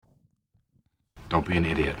Don't be an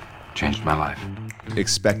idiot. Changed my life.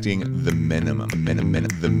 Expecting the minimum.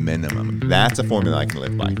 The minimum. That's a formula I can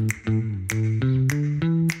live by.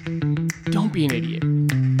 Don't be an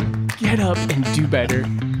idiot. Get up and do better.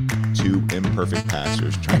 Two imperfect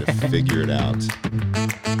pastors trying to figure it out.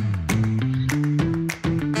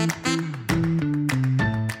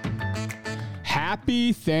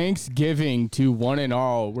 Happy Thanksgiving to one and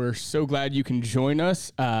all. We're so glad you can join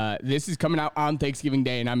us. This is coming out on Thanksgiving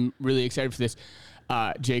Day, and I'm really excited for this.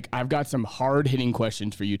 Jake, I've got some hard-hitting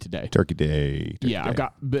questions for you today. Turkey Day. I've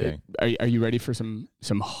got. Okay. Are you ready for some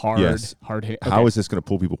hard Yes. hard-hitting? Okay. How is this going to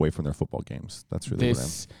pull people away from their football games? That's really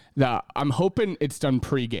I'm hoping it's done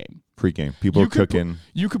pre-game. Pre-game. People are cooking.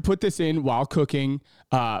 You could put this in while cooking,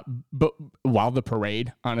 but while the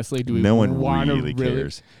parade, honestly. No one really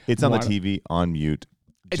cares. It's on the TV, on mute,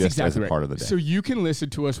 just exactly as a part of the day. So you can listen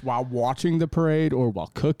to us while watching the parade or while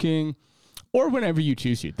cooking or whenever you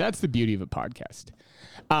choose to. That's the beauty of a podcast.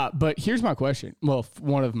 But here's my question. Well,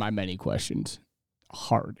 one of my many questions.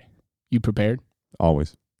 Hard. You prepared?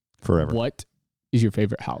 Always. Forever. What is your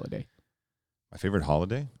favorite holiday? My favorite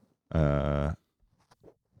holiday?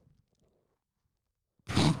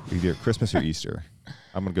 Either Christmas or Easter.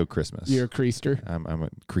 I'm gonna go Christmas. You're a creaster. I'm a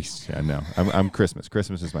Christ. Yeah, no, I'm Christmas.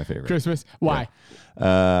 Christmas is my favorite. Christmas. Why?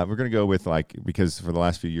 Yeah. We're gonna go with because for the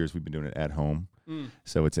last few years we've been doing it at home,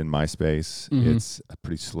 so it's in my space. Mm-hmm. It's a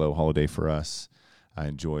pretty slow holiday for us. I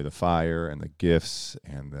enjoy the fire and the gifts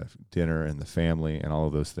and the dinner and the family and all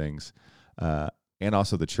of those things. And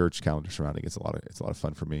also the church calendar surrounding it's a lot of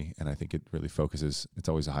fun for me, and I think it really focuses. It's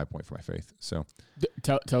always a high point for my faith. So,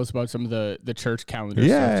 tell us about some of the church calendar.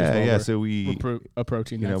 Stuff So we're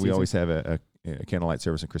approaching. We always have a candlelight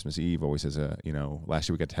service on Christmas Eve. Always has last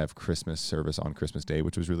year we got to have Christmas service on Christmas Day,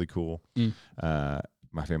 which was really cool.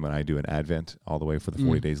 My family and I do an Advent all the way for the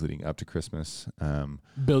 40 days leading up to Christmas.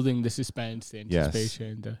 Building the suspense, the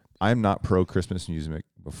anticipation. Yes. I'm not pro Christmas music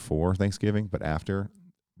before Thanksgiving, but after.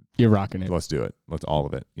 You're rocking it. Let's do it. Let's all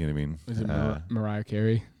of it. You know what I mean? Is it Mariah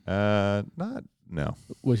Carey? No.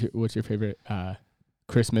 What's your favorite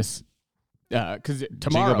Christmas? Because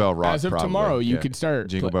tomorrow, Jingle Bell Rock, as of probably. tomorrow, you could start.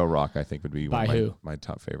 Jingle Bell Rock, I think, would be one by of my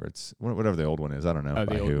top favorites. Whatever the old one is, I don't know.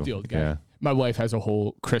 The old guy. Yeah. My wife has a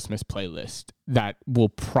whole Christmas playlist that will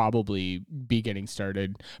probably be getting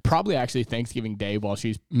started. Probably actually Thanksgiving Day while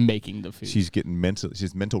she's making the food. She's getting mental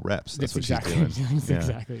reps. That's what exactly, she's doing. That's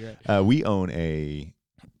exactly right. We own a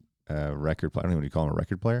record player. I don't know what you call him, a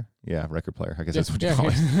record player. Yeah, record player. I guess that's what you call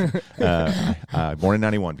it. Born in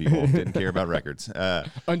 91, people. Didn't care about records.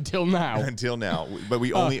 Until now. But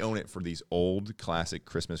we only own it for these old classic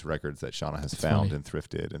Christmas records that Shauna has found and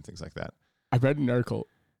thrifted and things like that. I read an article.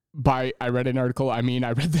 I read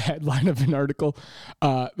the headline of an article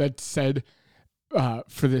that said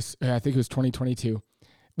for this, I think it was 2022,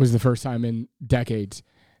 was the first time in decades,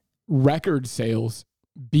 record sales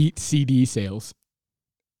beat CD sales.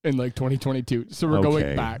 In 2022, so we're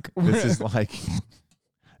going back. This is like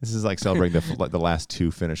celebrating the last two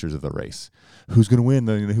finishers of the race. Who's going to win?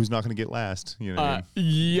 Who's not going to get last? You know what I mean?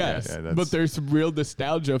 Yes, but there's some real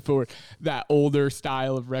nostalgia for that older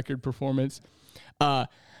style of record performance. My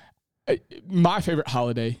favorite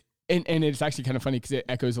holiday, and it's actually kind of funny because it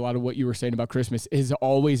echoes a lot of what you were saying about Christmas, has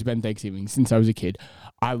always been Thanksgiving since I was a kid.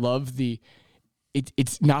 I love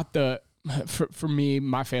it's not the. For me,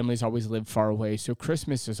 my family's always lived far away, so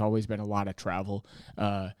Christmas has always been a lot of travel.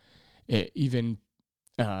 I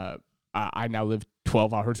now live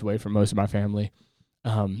 12 hours away from most of my family,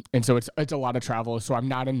 and so it's a lot of travel. So I'm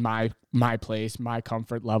not in my place, my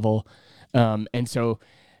comfort level, and so.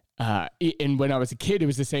 And when I was a kid, it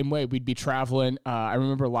was the same way. We'd be traveling. I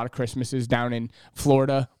remember a lot of Christmases down in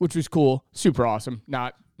Florida, which was cool, super awesome.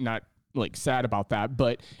 Not sad about that,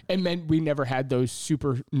 and then we never had those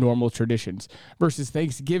super normal traditions versus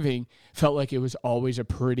Thanksgiving felt like it was always a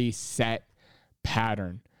pretty set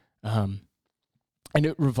pattern. And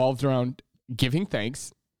it revolved around giving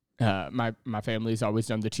thanks. My family's always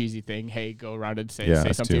done the cheesy thing. Hey, go around and say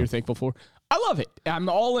something you're thankful for. I love it. I'm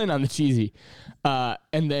all in on the cheesy.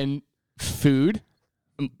 And then food,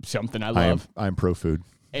 something I love. I'm pro food.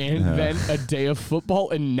 And then a day of football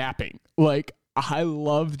and napping. I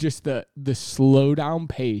love just the slow down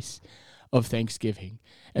pace of Thanksgiving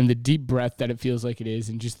and the deep breath that it feels like it is,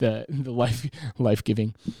 and just the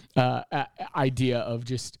life-giving idea of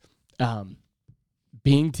just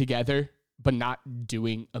being together but not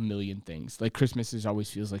doing a million things. Like Christmas always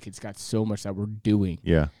feels like it's got so much that we're doing.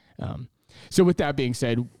 Yeah. So with that being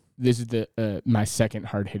said, this is my second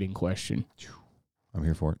hard-hitting question. I'm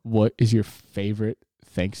here for it. What is your favorite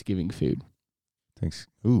Thanksgiving food? Thanks.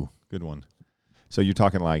 Ooh, good one. So you're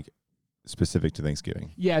talking like specific to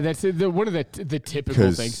Thanksgiving. Yeah, that's one of the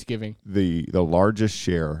typical Thanksgiving. The largest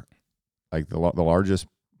share, like the largest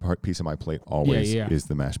piece of my plate always is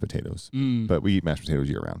the mashed potatoes. But we eat mashed potatoes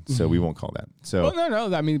year round, so we won't call that. So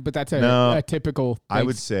no. I mean, but that's a typical. I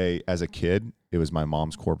would say as a kid, it was my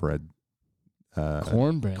mom's cornbread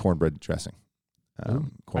dressing. I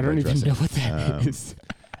don't even know what that is.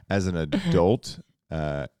 As an adult,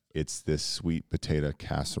 it's this sweet potato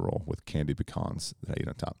casserole with candied pecans that I eat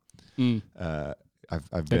on top.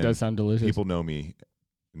 That does sound delicious. People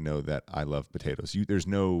know that I love potatoes. There's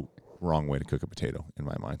no wrong way to cook a potato in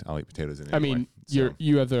my mind. I'll eat potatoes in any way.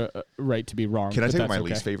 You have the right to be wrong. Can I tell you what my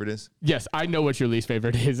least favorite is? Yes, I know what your least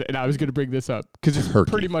favorite is, and I was going to bring this up because it's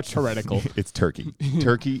pretty much heretical. It's turkey.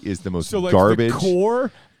 Turkey is the most like garbage. The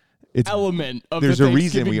core element of there's the a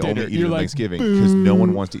reason we dinner. only eat it on Thanksgiving because no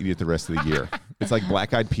one wants to eat it the rest of the year. It's like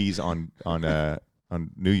black-eyed peas on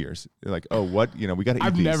New Year's. They're like, oh, what? We got to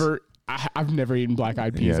eat these. I've never eaten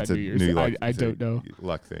black-eyed peas on New Year's. I don't know.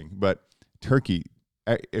 Luck thing. But turkey,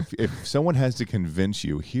 if someone has to convince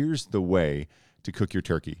you, here's the way to cook your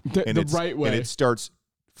turkey. The right way. And it starts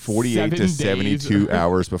 48 to 72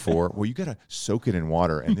 hours before. Well, you got to soak it in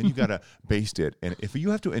water, and then you got to baste it. And if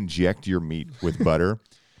you have to inject your meat with butter,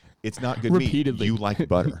 it's not good repeatedly. Meat. You like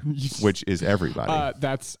butter, which is everybody.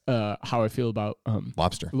 That's how I feel about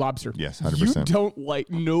lobster. Lobster. Yes, 100%. You don't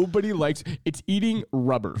like. Nobody likes. It's eating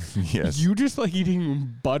rubber. Yes. You just like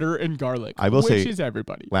eating butter and garlic. I will say, which is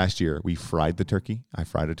everybody. Last year we fried the turkey. I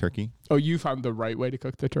fried a turkey. Oh, you found the right way to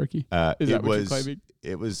cook the turkey? Is that what you're claiming?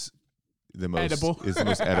 It was the most edible. It's the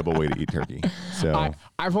most edible way to eat turkey. So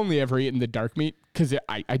I've only ever eaten the dark meat because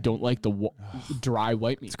I don't like the dry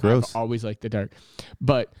white meat. It's gross. I've always liked the dark.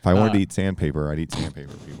 But if I wanted to eat sandpaper, I'd eat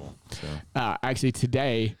sandpaper, people. So. Actually,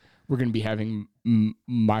 today we're going to be having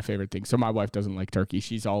my favorite thing. So my wife doesn't like turkey.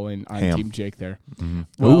 She's all in on ham. Team Jake there. Mm-hmm.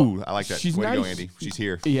 Well, ooh, I like that. Way to go, Andy. She's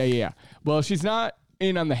here. Yeah. Well, she's not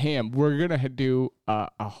in on the ham. We're going to do a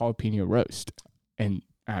jalapeno roast. And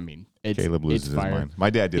I mean, Caleb loses his mind. My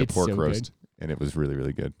dad did a pork roast, and it was really,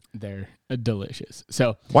 really good. They're delicious.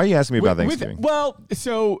 So why are you asking me about Thanksgiving?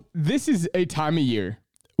 So this is a time of year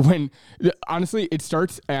when, honestly, it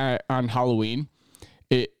starts on Halloween.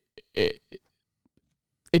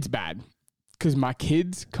 It's bad because my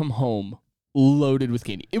kids come home loaded with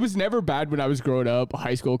candy. It was never bad when I was growing up,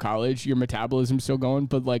 high school, college. Your metabolism's still going,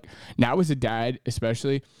 but like now as a dad,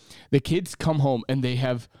 especially, the kids come home and they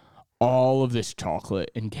have all of this chocolate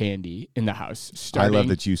and candy in the house. I love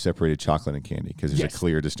that you separated chocolate and candy because there's a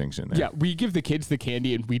clear distinction there. Yeah, we give the kids the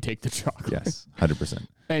candy and we take the chocolate. Yes, 100%.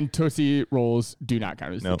 And Tootsie Rolls do not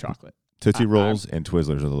count as the chocolate. Tootsie Rolls and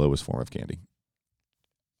Twizzlers are the lowest form of candy.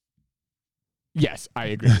 Yes, I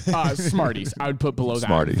agree. Smarties, I would put below that.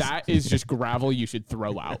 Smarties. That is just gravel you should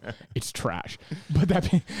throw out. It's trash. But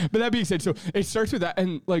that being said, so it starts with that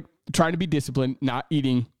and like trying to be disciplined, not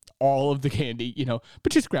eating all of the candy,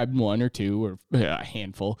 but just grab one or two or a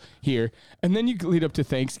handful here. And then you lead up to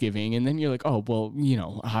Thanksgiving and then you're like, oh, well,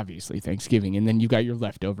 obviously Thanksgiving. And then you got your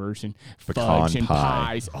leftovers and fudge and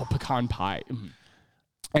pies. Oh, pecan pie.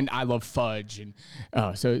 And I love fudge. And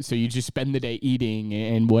so you just spend the day eating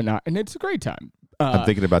and whatnot. And it's a great time. I'm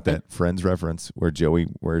thinking about that Friends reference where Joey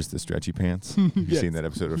wears the stretchy pants. You've seen that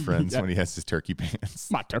episode of Friends when he has his turkey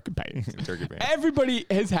pants. My turkey pants. Turkey pants. Everybody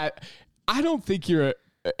has had. I don't think you're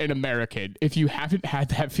an American if you haven't had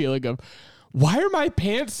that feeling of, why are my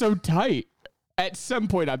pants so tight at some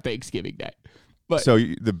point on Thanksgiving Day? But so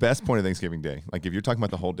the best point of Thanksgiving Day, like if you're talking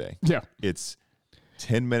about the whole day, it's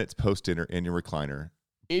 10 minutes post dinner in your recliner.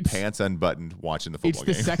 Pants unbuttoned, watching the football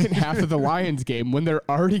game. It's the second half of the Lions game when they're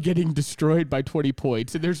already getting destroyed by 20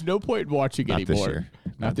 points, and there's no point in watching anymore.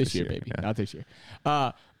 Not this year, baby. Yeah. Not this year.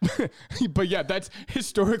 But yeah, that's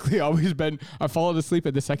historically always been. I fallen asleep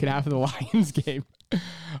at the second half of the Lions game.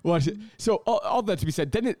 Watch it. So all that to be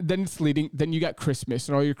said, then it's leading. Then you got Christmas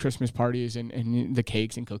and all your Christmas parties and the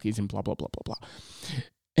cakes and cookies and blah blah blah blah blah.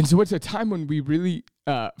 And so it's a time when we really,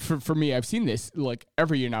 for me, I've seen this like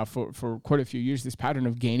every year now for quite a few years, this pattern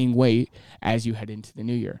of gaining weight as you head into the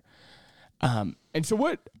new year. And so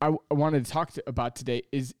what I wanted to talk about today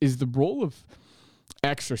is the role of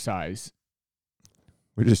exercise.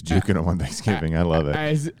 We're just juking them on Thanksgiving. I love it.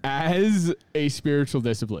 As a spiritual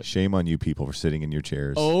discipline. Shame on you people for sitting in your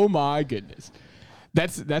chairs. Oh my goodness.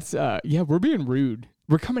 That's we're being rude.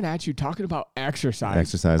 We're coming at you talking about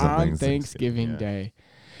exercise on Thanksgiving Day.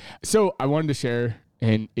 So I wanted to share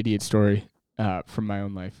an idiot story from my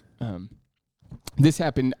own life. This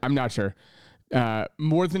happened, I'm not sure,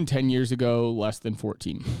 more than 10 years ago, less than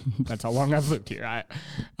 14. That's how long I've lived here.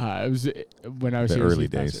 It was when I was the here. Early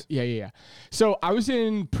days. Yeah. So I was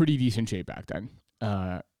in pretty decent shape back then.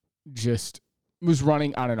 just was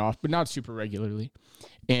running on and off, but not super regularly.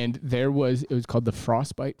 And it was called the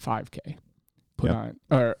Frostbite 5K put on,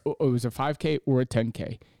 or it was a 5K or a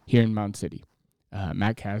 10K here in Mound City.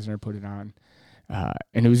 Matt Kasner put it on,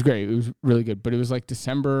 and it was great. It was really good, but it was like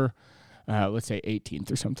December, let's say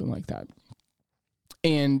 18th or something like that.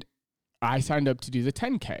 And I signed up to do the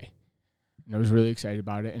 10K, and I was really excited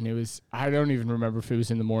about it. And it was, I don't even remember if it was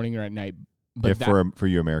in the morning or at night. But for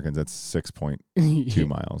you Americans, that's 6.2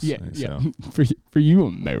 miles. Yeah, so. yeah. For you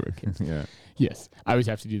Americans. Yeah. Yes, I always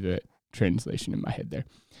have to do the translation in my head there.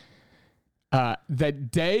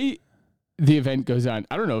 That day the event goes on,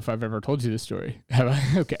 I don't know if I've ever told you this story. Have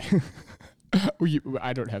I? Okay.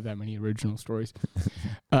 I don't have that many original stories.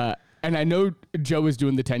 And I know Joe was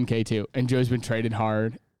doing the 10K too, and Joe's been training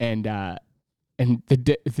hard. And the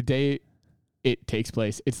day it takes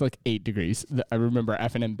place, it's like 8 degrees. I remember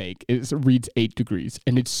F&M Bank. It reads 8 degrees,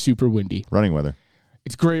 and it's super windy. Running weather.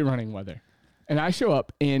 It's great running weather. And I show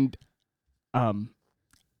up, and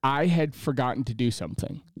I had forgotten to do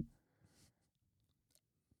something.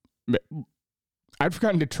 I'd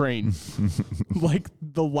forgotten to train. Like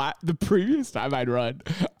the previous time I'd run,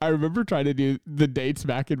 I remember trying to do the dates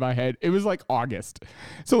back in my head. It was like August.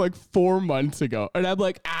 So like 4 months ago. And I'm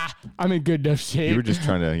like, I'm in good enough shape. You were just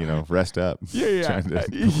trying to, rest up. Yeah. Trying to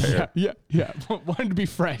prepare. Yeah. Wanted to be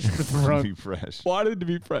fresh for the run. Wanted to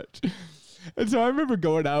be fresh. And so I remember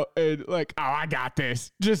going out and like, I got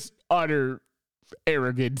this. Just utter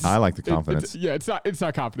arrogance. I like the confidence. It's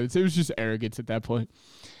not confidence. It was just arrogance at that point.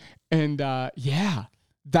 And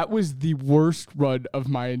that was the worst run of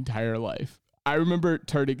my entire life. I remember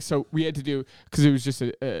turning, so we had to do, because it was just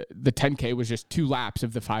the 10K was just 2 laps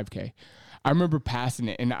of the 5K. I remember passing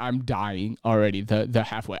it, and I'm dying already, the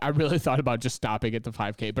halfway. I really thought about just stopping at the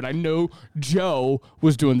 5K, but I know Joe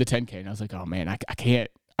was doing the 10K, and I was like, oh man, I can't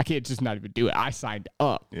just not even do it. I signed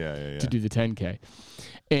up to do the 10K.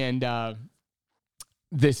 And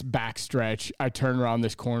this backstretch, I turn around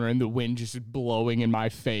this corner and the wind just is blowing in my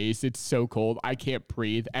face. It's so cold. I can't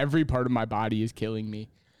breathe. Every part of my body is killing me.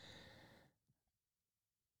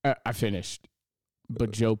 I finished.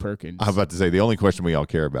 But Joe Perkins. I was about to say, the only question we all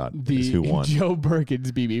care about is who won. Joe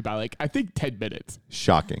Perkins beat me by I think 10 minutes.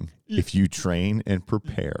 Shocking. If you train and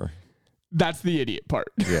prepare. That's the idiot part.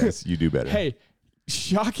 Yes, you do better. Hey,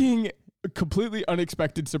 shocking, completely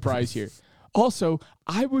unexpected surprise here. Also,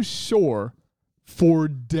 I was sore for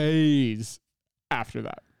days after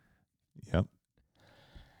that. Yep.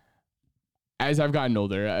 As I've gotten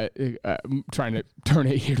older, I'm trying to turn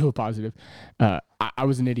it here to a positive. I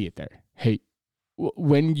was an idiot there. Hey,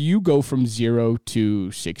 when you go from 0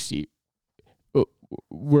 to 60,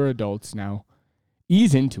 we're adults now.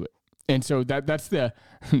 Ease into it. And so that's the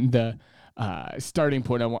starting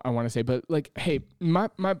point I want to say. But hey,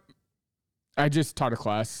 I just taught a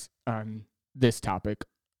class on this topic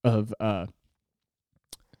of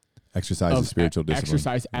exercise as spiritual discipline.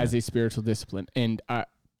 Exercise as a spiritual discipline. And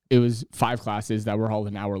it was 5 classes that were all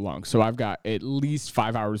an hour long. So I've got at least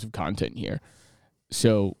 5 hours of content here.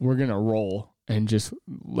 So we're going to roll and just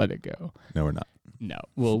let it go. No, we're not. No,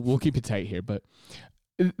 we'll keep it tight here. But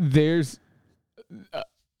there's a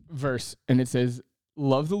verse, and it says,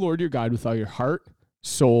 love the Lord your God with all your heart,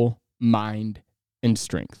 soul, mind, and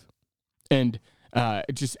strength. And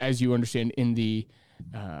just as you understand in the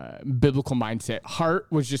biblical mindset, heart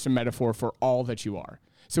was just a metaphor for all that you are.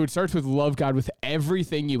 So it starts with love God with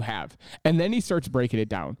everything you have. And then he starts breaking it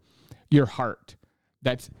down. Your heart,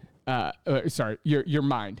 that's, your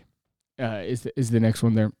mind is the next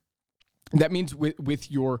one there. That means with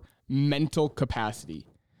your mental capacity.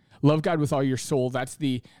 Love God with all your soul. That's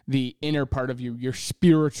the inner part of you, your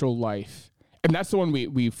spiritual life. And that's the one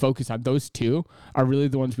we focus on. Those two are really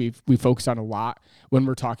the ones we focus on a lot when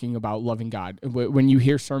we're talking about loving God. When you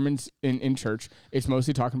hear sermons in church, it's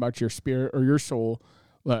mostly talking about your spirit or your soul,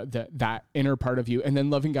 that inner part of you, and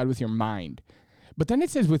then loving God with your mind. But then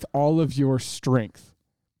it says with all of your strength.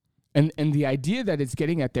 And the idea that it's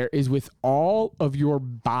getting at there is with all of your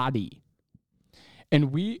body.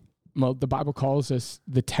 And the Bible calls us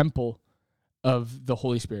the temple of the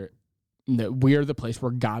Holy Spirit. That we are the place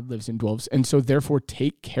where God lives and dwells. And so therefore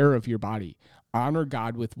take care of your body. Honor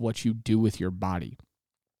God with what you do with your body.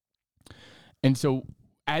 And so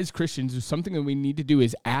as Christians, something that we need to do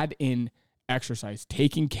is add in exercise,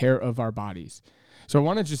 taking care of our bodies. So I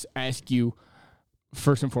want to just ask you,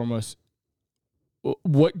 first and foremost,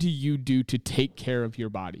 what do you do to take care of your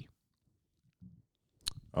body?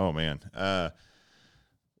 Oh, man.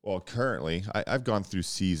 Well, currently, I've gone through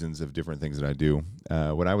seasons of different things that I do.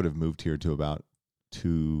 When I would have moved here to about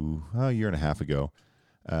a year and a half ago,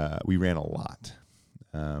 we ran a lot.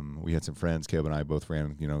 We had some friends. Caleb and I both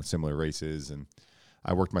ran, similar races, and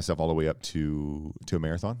I worked myself all the way up to a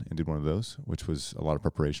marathon and did one of those, which was a lot of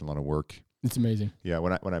preparation, a lot of work. It's amazing. Yeah,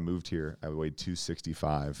 when I moved here, I weighed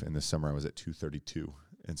 265, and this summer I was at 232,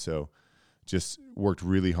 and so just worked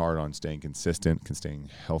really hard on staying consistent, staying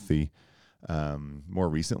healthy. More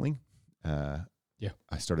recently,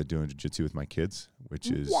 I started doing jiu-jitsu with my kids, which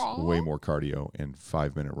is way more cardio and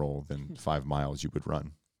 5-minute roll than 5 miles you would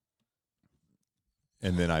run.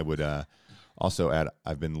 And then I would also add,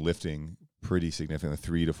 I've been lifting pretty significantly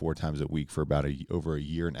 3 to 4 times a week for about over a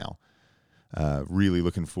year now. Really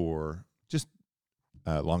looking for just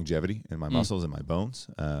longevity in my muscles and my bones.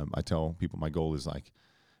 I tell people my goal is I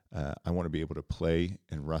want to be able to play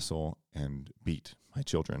and wrestle and beat my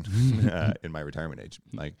children in my retirement age.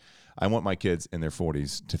 Like, I want my kids in their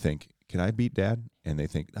 40s to think, can I beat dad? And they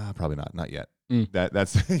think, probably not yet.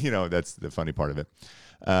 That's that's the funny part of it.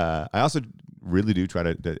 I also really do try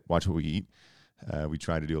to watch what we eat. We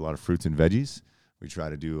try to do a lot of fruits and veggies. We try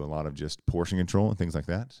to do a lot of just portion control and things like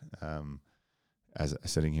that. As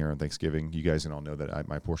sitting here on Thanksgiving, you guys can all know that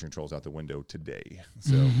my portion control is out the window today.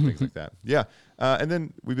 So things like that. Yeah. And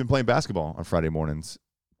then we've been playing basketball on Friday mornings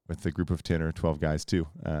with a group of 10 or 12 guys too.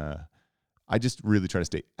 I just really try to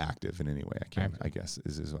stay active in any way I can, I guess,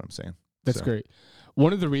 is what I'm saying. That's great.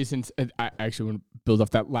 One of the reasons I actually want to build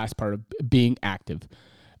off that last part of being active.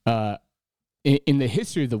 In the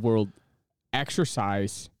history of the world,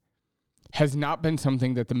 exercise has not been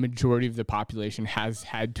something that the majority of the population has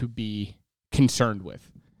had to be concerned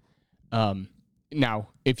with. Now,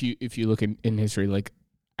 if you look in history, like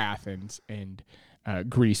Athens and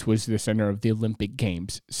Greece was the center of the Olympic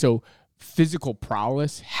Games. So physical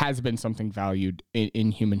prowess has been something valued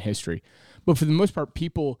in human history. But for the most part,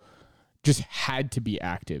 people just had to be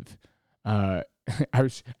active. I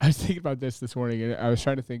was thinking about this morning, and I was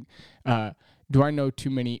trying to think, do I know too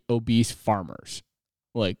many obese farmers?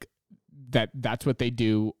 Like that's what they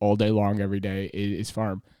do all day long, every day is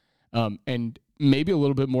farm. And maybe a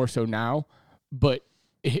little bit more so now, but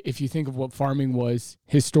if you think of what farming was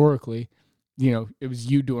historically, it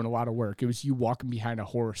was you doing a lot of work. It was you walking behind a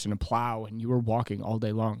horse and a plow, and you were walking all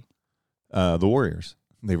day long. The warriors,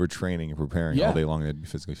 they were training and preparing all day long. They had to be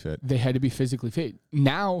physically fit. They had to be physically fit.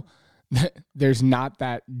 Now, there's not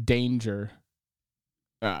that danger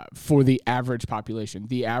for the average population.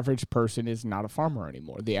 The average person is not a farmer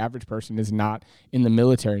anymore. The average person is not in the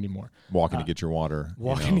military anymore. Walking to get your water.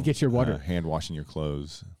 To get your water. Hand washing your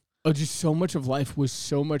clothes. Just so much of life was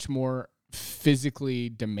so much more physically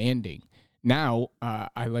demanding. Now,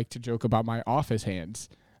 I like to joke about my office hands.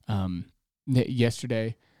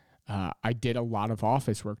 Yesterday, I did a lot of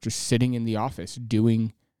office work, just sitting in the office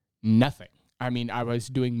doing nothing. I mean, I was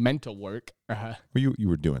doing mental work. Well, you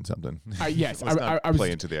were doing something. Yes, I was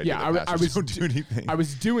play into the idea. Yeah, I was don't do anything. I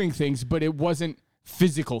was doing things, but it wasn't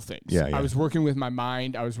physical things. Yeah. I was working with my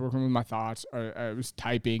mind. I was working with my thoughts. I was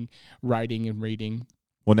typing, writing, and reading.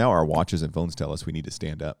 Well, now our watches and phones tell us we need to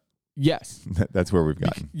stand up. Yes, that's where we've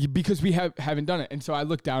gotten because we haven't done it. And so I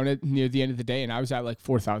looked down at near the end of the day, and I was at like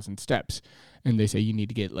 4,000 steps, and they say you need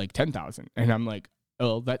to get like 10,000, and I'm like,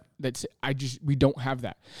 oh, we don't have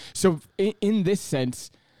that. So in this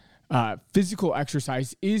sense, physical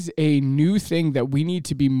exercise is a new thing that we need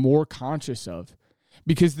to be more conscious of,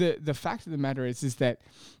 because the fact of the matter is that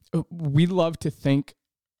we love to think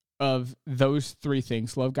of those three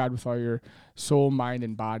things: love God with all your soul, mind,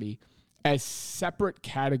 and body, as separate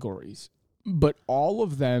categories, but all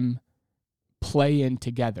of them play in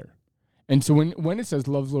together. And so when it says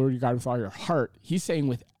love the Lord your God with all your heart, he's saying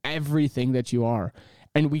with everything that you are.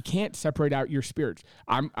 And we can't separate out your spirit.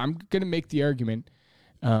 I'm going to make the argument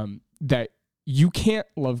that you can't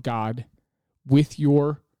love God with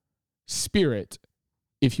your spirit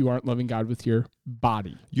if you aren't loving God with your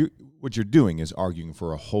body. What you're doing is arguing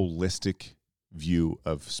for a holistic view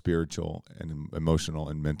of spiritual and emotional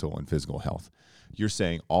and mental and physical health. You're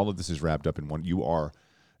saying all of this is wrapped up in one. You are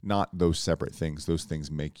not those separate things. Those things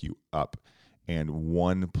make you up. And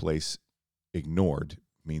one place ignored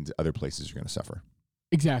means other places are going to suffer.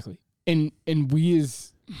 Exactly. And we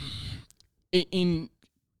as in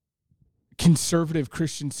conservative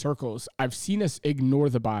Christian circles, I've seen us ignore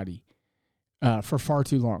the body for far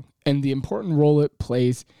too long, and the important role it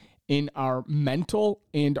plays in our mental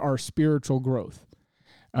and our spiritual growth.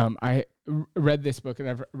 I read this book, and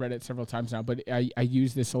I've read it several times now, but I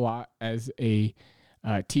use this a lot as a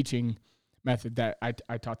teaching method that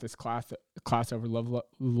I taught this class over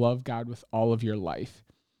love God with all of your life.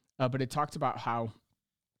 But it talks about how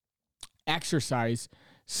exercise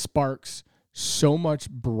sparks so much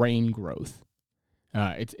brain growth.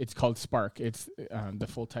 It's called Spark. It's the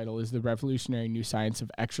full title is The Revolutionary New Science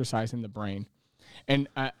of Exercise in the Brain. And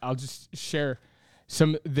I'll just share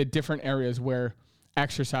some of the different areas where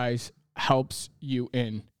exercise helps you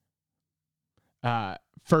in.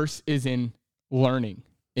 First is in learning.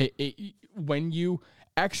 When you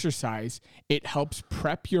exercise, it helps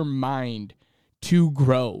prep your mind to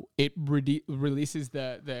grow. It releases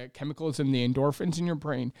the chemicals and the endorphins in your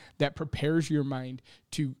brain that prepares your mind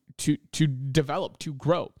to develop, to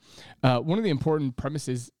grow. One of the important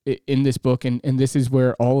premises in this book, and this is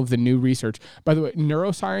where all of the new research, by the way,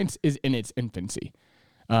 neuroscience is in its infancy.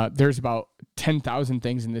 There's about 10,000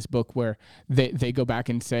 things in this book where they go back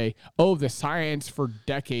and say, oh, the science for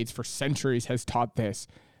decades, for centuries has taught this.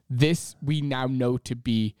 This we now know to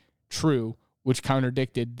be true, which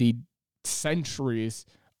contradicted the centuries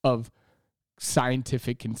of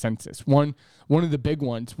scientific consensus. One of the big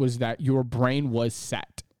ones was that your brain was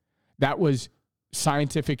set. That was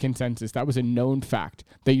scientific consensus. That was a known fact,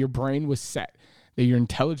 that your brain was set, that your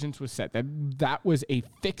intelligence was set, that was a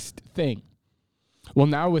fixed thing. Well,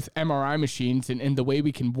 now with MRI machines and the way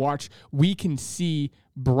we can watch, we can see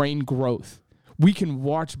brain growth. We can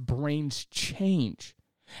watch brains change.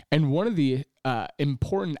 And one of the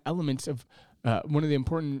important elements of one of the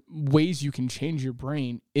important ways you can change your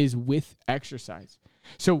brain is with exercise.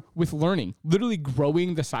 So with learning, literally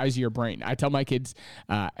growing the size of your brain. I tell my kids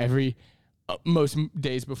most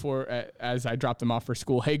days before as I drop them off for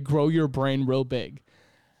school, hey, grow your brain real big.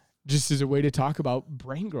 Just as a way to talk about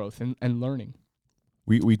brain growth and learning.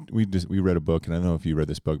 We read a book, and I don't know if you read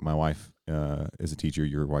this book. My wife is a teacher.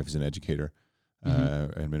 Your wife is an educator,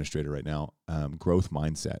 administrator right now. Growth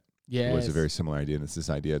mindset was a very similar idea, and it's this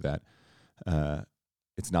idea that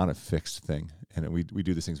it's not a fixed thing. And we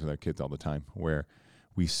do these things with our kids all the time, where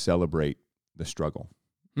we celebrate the struggle.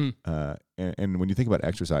 And when you think about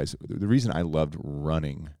exercise, the reason I loved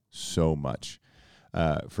running so much,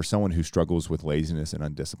 for someone who struggles with laziness and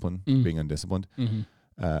being undisciplined.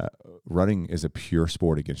 Running is a pure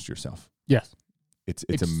sport against yourself. Yes. It's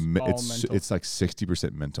like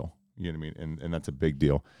 60% mental. You know what I mean? And that's a big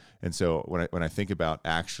deal. And so when I think about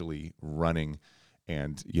actually running,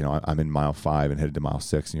 and I'm in mile 5 and headed to mile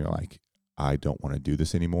 6, and you're like, I don't want to do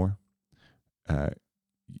this anymore.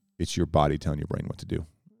 It's your body telling your brain what to do.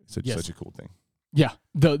 It's such a cool thing. Yeah,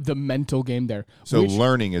 the mental game there. So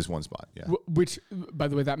learning is one spot. Yeah. Which, by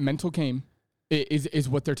the way, that mental game is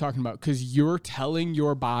what they're talking about, because you're telling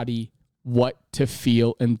your body what to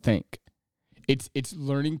feel and think. It's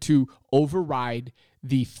learning to override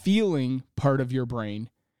the feeling part of your brain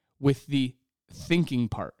with the thinking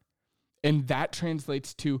part. And that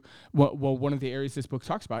translates to one of the areas this book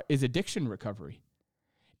talks about is addiction recovery.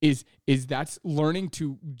 Is that's learning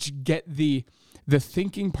to get the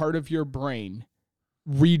thinking part of your brain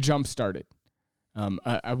re-jump started.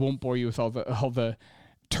 I won't bore you with all the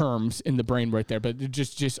terms in the brain right there, but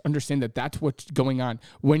just understand that that's what's going on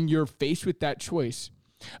when you're faced with that choice.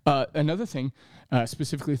 Another thing,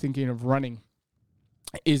 specifically thinking of running,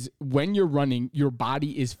 is when you're running, your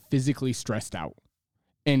body is physically stressed out.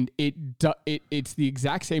 And it's the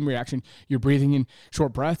exact same reaction. You're breathing in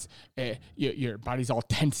short breaths. Your body's all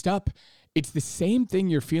tensed up. It's the same thing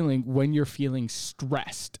you're feeling when you're feeling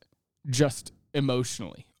stressed, just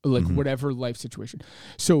emotionally, like whatever life situation.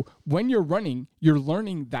 So when you're running, you're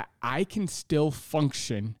learning that I can still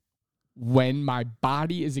function when my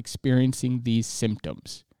body is experiencing these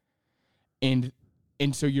symptoms. And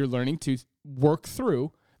so you're learning to work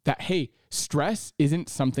through that, hey, stress isn't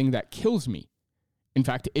something that kills me. In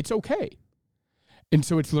fact, it's okay. And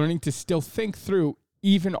so it's learning to still think through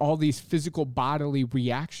even all these physical bodily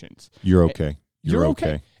reactions. You're okay. You're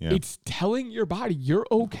okay. Yeah. It's telling your body you're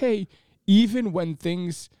okay, even when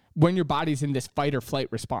your body's in this fight or flight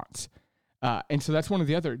response. And so that's one of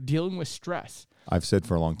the other, dealing with stress. I've said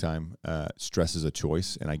for a long time, stress is a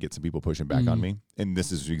choice, and I get some people pushing back on me. And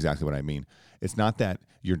this is exactly what I mean. It's not that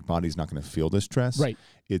your body's not going to feel the stress. Right.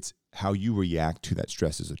 It's how you react to that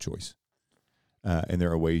stress is a choice. And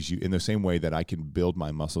there are ways in the same way that I can build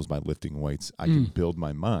my muscles by lifting weights, I can build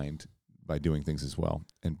my mind by doing things as well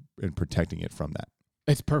and protecting it from that.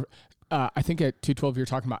 It's perfect. I think at 212, you're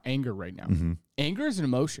talking about anger right now. Anger is an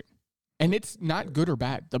emotion, and it's not good or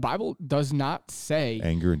bad. The Bible does not say be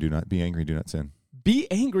angry, do not sin. Be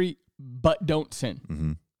angry, but don't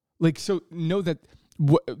sin. Like, so know that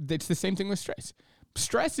it's the same thing with stress.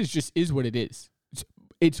 Stress is what it is.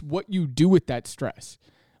 It's what you do with that stress.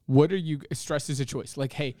 Stress is a choice.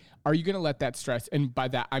 Like, hey, are you going to let that stress? And by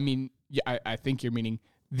that, I mean, I think you're meaning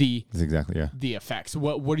the effects.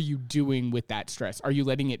 What are you doing with that stress? Are you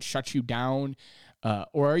letting it shut you down?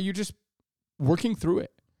 Or are you just working through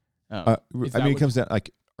it? I mean, it comes down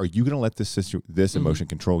like, are you going to let this emotion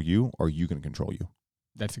control you, or are you going to control you?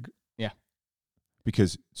 Yeah.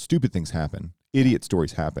 Because stupid things happen. Idiot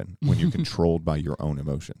stories happen when you're controlled by your own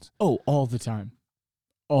emotions. Oh, all the time.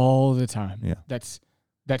 All the time. Yeah. That's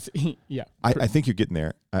yeah. I think you're getting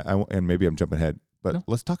there. And maybe I'm jumping ahead, but No.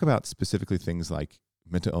 let's talk about specifically things like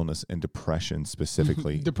mental illness and depression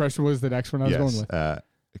specifically. Depression was the next one I was going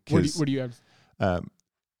with. What do you have?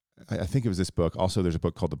 I think it was this book. Also, there's a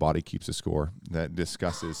book called The Body Keeps a Score that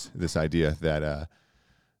discusses this idea that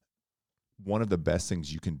one of the best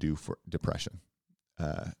things you can do for depression,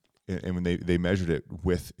 and when they measured it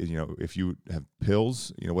with, if you have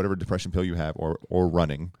pills, whatever depression pill you have, or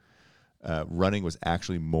running, running was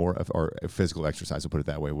actually more of, or physical exercise, we'll put it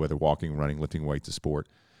that way, whether walking, running, lifting weights, a sport,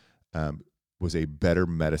 was a better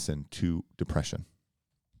medicine to depression.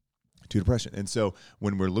 And so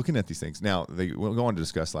when we're looking at these things, now they will go on to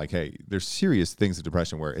discuss like, hey, there's serious things of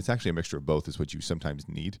depression where it's actually a mixture of both is what you sometimes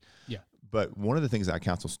need. Yeah. But one of the things that I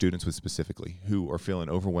counsel students with specifically who are feeling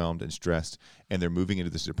overwhelmed and stressed and they're moving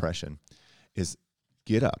into this depression is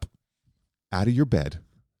get up out of your bed,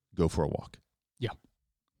 go for a walk. Yeah.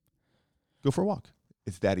 Go for a walk.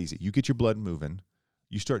 It's that easy. You get your blood moving.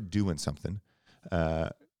 You start doing something.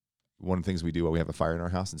 One of the things we do, we have a fire in our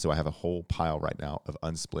house, and so I have a whole pile right now of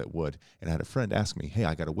unsplit wood. And I had a friend ask me, hey,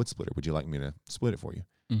 I got a wood splitter. Would you like me to split it for you?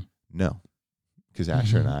 No, because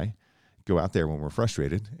Asher and I go out there when we're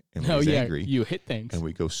frustrated and we're angry. You hit things. And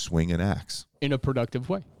we go swing an axe. In a productive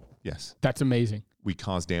way. Yes. That's amazing. We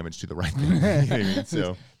cause damage to the right thing.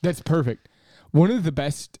 So that's perfect. One of the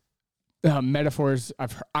best metaphors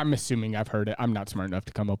I'm assuming I've heard it. I'm not smart enough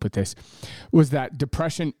to come up with this. Was that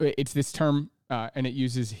depression? It's this term, and it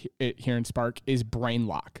uses it here in Spark, is brain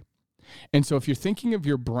lock. And so if you're thinking of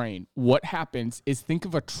your brain, what happens is think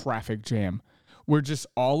of a traffic jam where just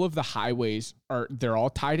all of the highways they're all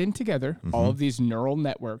tied in together, all of these neural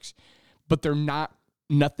networks, but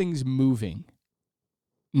nothing's moving.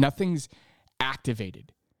 Nothing's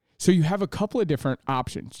activated. So you have a couple of different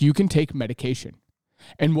options. You can take medication.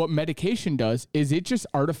 And what medication does is it just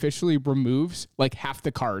artificially removes like half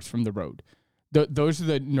the cars from the road. Those are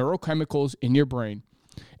the neurochemicals in your brain,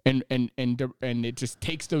 and it just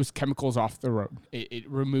takes those chemicals off the road. It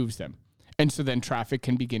removes them, and so then traffic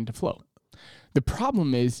can begin to flow. The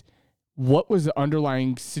problem is, what was the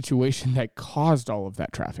underlying situation that caused all of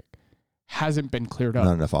that traffic? Hasn't been cleared up.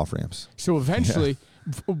 Not enough off ramps. So eventually,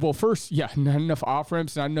 first, not enough off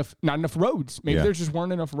ramps, not enough roads. Maybe there just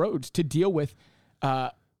weren't enough roads to deal with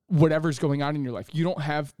whatever's going on in your life. You don't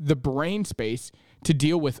have the brain space to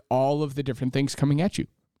deal with all of the different things coming at you.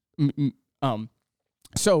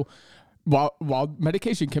 So while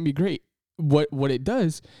medication can be great, what it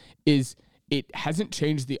does is it hasn't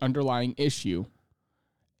changed the underlying issue,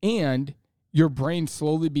 and your brain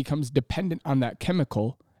slowly becomes dependent on that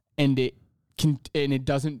chemical, and it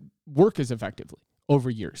doesn't work as effectively over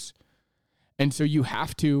years. And so you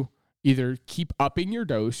have to either keep upping your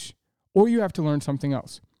dose, or you have to learn something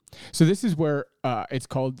else. So this is where it's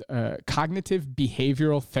called cognitive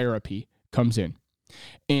behavioral therapy comes in.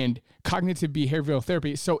 And cognitive behavioral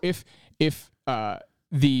therapy, so if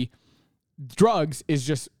the drugs is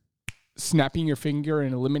just snapping your finger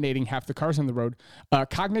and eliminating half the cars on the road,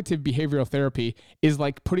 cognitive behavioral therapy is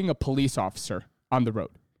like putting a police officer on the road.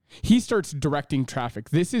 He starts directing traffic.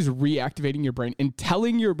 This is reactivating your brain and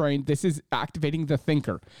telling your brain this is activating the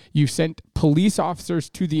thinker. You sent police officers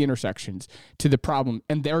to the intersections, to the problem,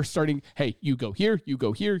 and they're starting, hey, you go here, you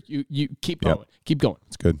keep going, keep going.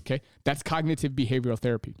 It's good. Okay, that's cognitive behavioral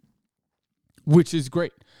therapy, which is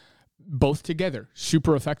great. Both together,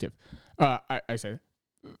 super effective. I say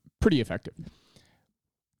pretty effective.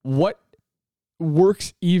 What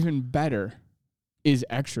works even better is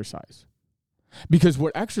exercise. Because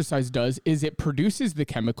what exercise does is it produces the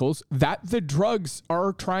chemicals that the drugs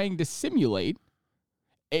are trying to simulate.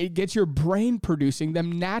 It gets your brain producing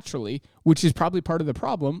them naturally, which is probably part of the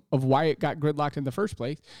problem of why it got gridlocked in the first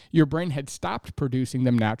place. Your brain had stopped producing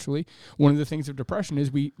them naturally. One of the things of depression is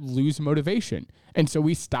we lose motivation. And so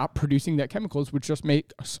we stop producing that chemicals, which just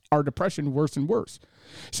make our depression worse and worse.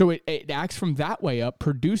 So it acts from that way up,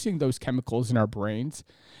 producing those chemicals in our brains.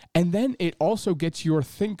 And then it also gets your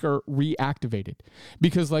thinker reactivated.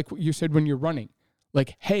 Because like you said when you're running,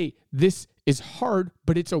 like, hey, this is hard,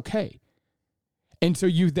 but it's okay. And so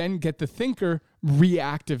you then get the thinker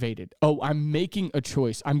reactivated. Oh, I'm making a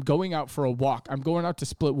choice. I'm going out for a walk. I'm going out to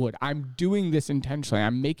split wood. I'm doing this intentionally.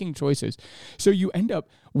 I'm making choices. So you end up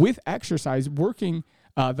with exercise working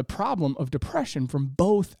the problem of depression from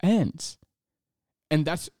both ends. And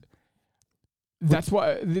that's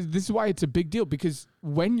why this is why it's a big deal, because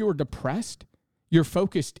when you're depressed, you're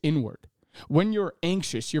focused inward. When you're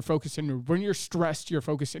anxious, you're focused inward. When you're stressed, you're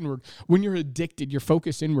focused inward. When you're addicted, you're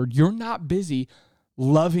focused inward. You're not busy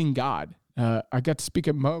loving God. I got to speak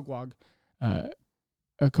at Mugwog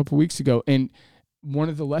a couple weeks ago, and one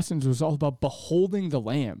of the lessons was all about beholding the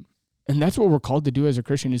Lamb. And that's what we're called to do as a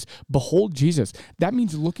Christian, is behold Jesus. That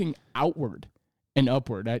means looking outward and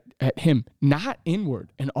upward at him, not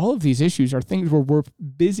inward. And all of these issues are things where we're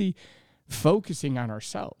busy focusing on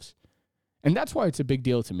ourselves. And that's why it's a big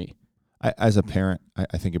deal to me. As a parent,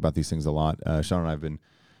 I think about these things a lot. Sean and I have been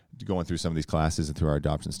going through some of these classes and through our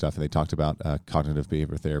adoption stuff, and they talked about cognitive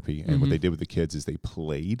behavioral therapy. And what they did with the kids is they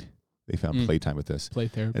played. They found playtime with this. Play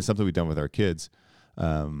therapy. And something we've done with our kids.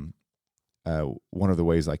 One of the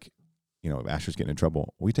ways, like, if Asher's getting in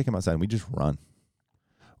trouble, we take him outside and we just run.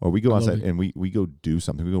 Or we go outside and we go do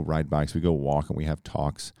something. We go ride bikes. We go walk and we have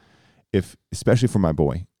talks. Especially for my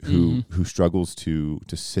boy who struggles to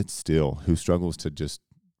sit still, who struggles to just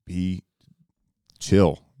be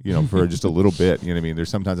chill, for just a little bit. You know what I mean? There's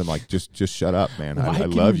sometimes I'm like, just shut up, man. I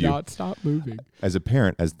love you. Not stop moving. As a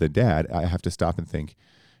parent, as the dad, I have to stop and think,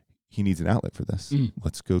 he needs an outlet for this.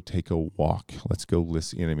 Let's go take a walk. Let's go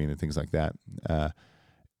listen, you know what I mean? And things like that.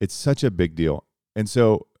 It's such a big deal. And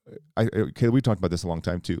so we talked about this a long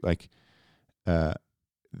time too. Like,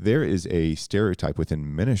 there is a stereotype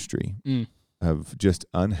within ministry of just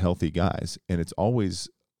unhealthy guys. And it's always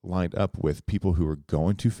lined up with people who are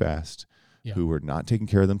going too fast, who are not taking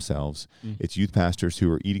care of themselves. It's youth pastors who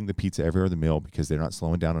are eating the pizza every other meal because they're not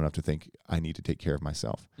slowing down enough to think, I need to take care of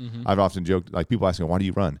myself. I've often joked, like, people ask me, why do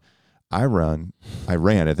you run? I ran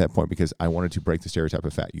at that point because I wanted to break the stereotype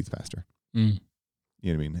of fat youth pastor. You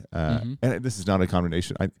know what I mean? And this is not a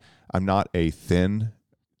condemnation. I'm not a thin,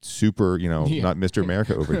 super, not Mr.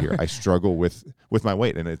 America over here. I struggle with my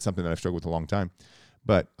weight, and it's something that I've struggled with a long time.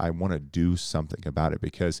 But I want to do something about it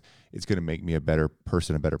because it's going to make me a better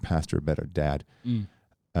person, a better pastor, a better dad.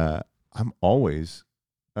 I'm always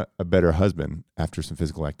a better husband after some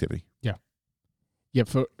physical activity. Yeah,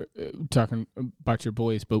 for talking about your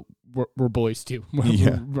boys, but we're boys too.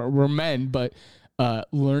 We're men, but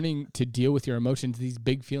learning to deal with your emotions, these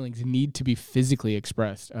big feelings need to be physically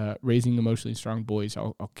expressed. Raising Emotionally Strong Boys,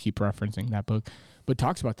 I'll keep referencing that book, but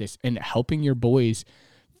talks about this, and helping your boys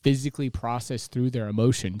physically process through their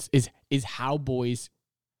emotions is how boys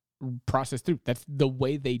process through. That's the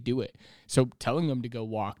way they do it. So telling them to go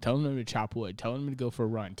walk, telling them to chop wood, telling them to go for a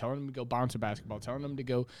run, telling them to go bounce a basketball, telling them to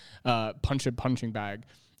go punch a punching bag,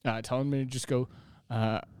 telling them to just go,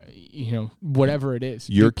 whatever it is.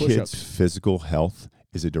 Your kid's physical health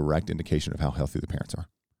is a direct indication of how healthy the parents are.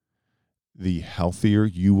 The healthier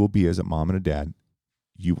you will be as a mom and a dad,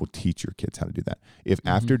 you will teach your kids how to do that. If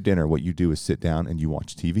after dinner what you do is sit down and you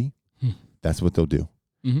watch TV, that's what they'll do.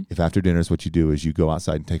 If after dinner is what you do is you go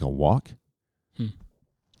outside and take a walk, then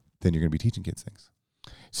you're going to be teaching kids things.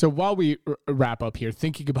 So while we wrap up here,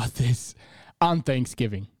 thinking about this on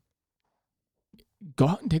Thanksgiving, go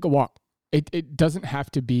out and take a walk. It doesn't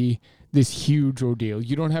have to be this huge ordeal.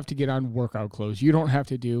 You don't have to get on workout clothes. You don't have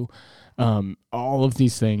to do all of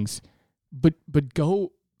these things. But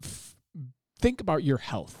go think about your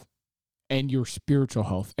health and your spiritual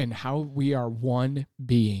health and how we are one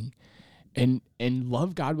being. And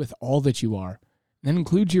love God with all that you are. And that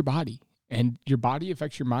includes your body. And your body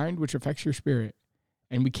affects your mind, which affects your spirit.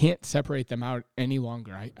 And we can't separate them out any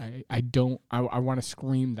longer. I want to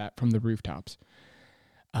scream that from the rooftops.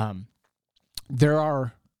 There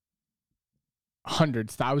are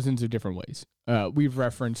hundreds, thousands of different ways. We've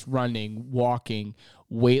referenced running, walking,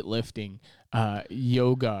 weightlifting,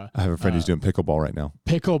 yoga. I have a friend who's doing pickleball right now.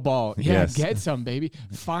 Pickleball. Yeah, Yes. Get some, baby.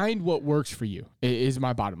 Find what works for you is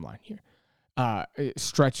my bottom line here.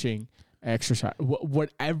 Stretching, exercise,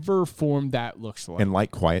 whatever form that looks like. And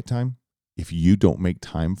like quiet time, if you don't make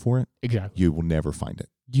time for it, exactly, you will never find it.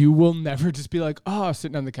 You will never just be like,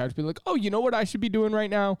 sitting on the couch, be like, you know what I should be doing right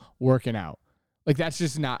now? Working out. Like, that's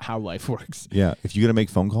just not how life works. Yeah. If you got to make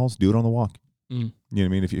phone calls, do it on the walk. You know what I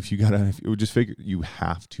mean? If you just figure, you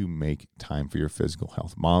have to make time for your physical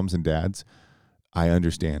health. Moms and dads, I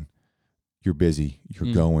understand. You're busy.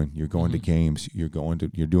 You're going to games. You're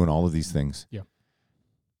doing all of these things. Yeah.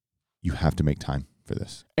 You have to make time for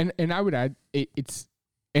this. And I would add,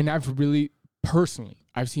 I've really, personally,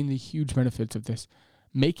 I've seen the huge benefits of this.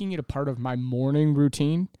 Making it a part of my morning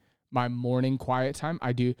routine, my morning quiet time.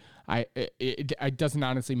 It doesn't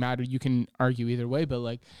honestly matter. You can argue either way,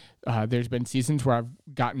 but there's been seasons where I've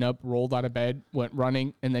gotten up, rolled out of bed, went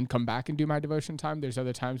running, and then come back and do my devotion time. There's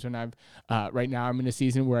other times when right now I'm in a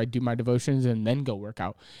season where I do my devotions and then go work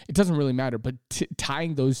out. It doesn't really matter, but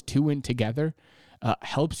tying those two in together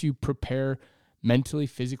helps you prepare mentally,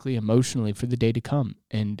 physically, emotionally for the day to come.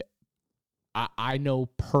 And I know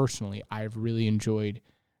personally I've really enjoyed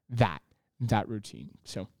that routine.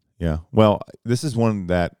 So yeah, well, this is one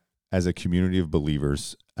that as a community of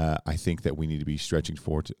believers, I think that we need to be stretching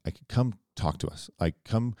forward to. Like, come talk to us. Like,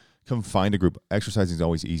 come find a group. Exercising is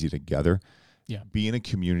always easy together. Yeah. Be in a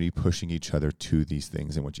community pushing each other to these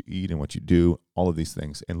things and what you eat and what you do, all of these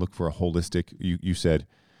things, and look for a holistic, you said,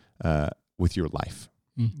 with your life.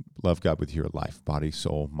 Love God with your life, body,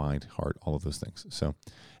 soul, mind, heart, all of those things. So,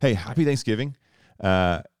 hey, happy Thanksgiving.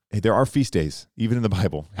 Hey, there are feast days, even in the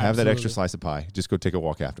Bible. Have that extra slice of pie. Just go take a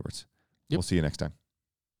walk afterwards. Yep. We'll see you next time.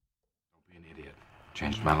 Don't be an idiot.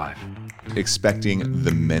 Changed my life. Expecting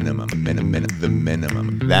the minimum.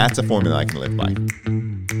 That's a formula I can live by.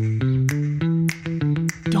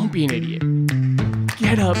 Don't be an idiot.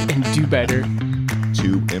 Get up and do better.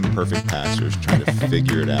 Two imperfect pastors trying to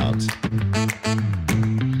figure it out.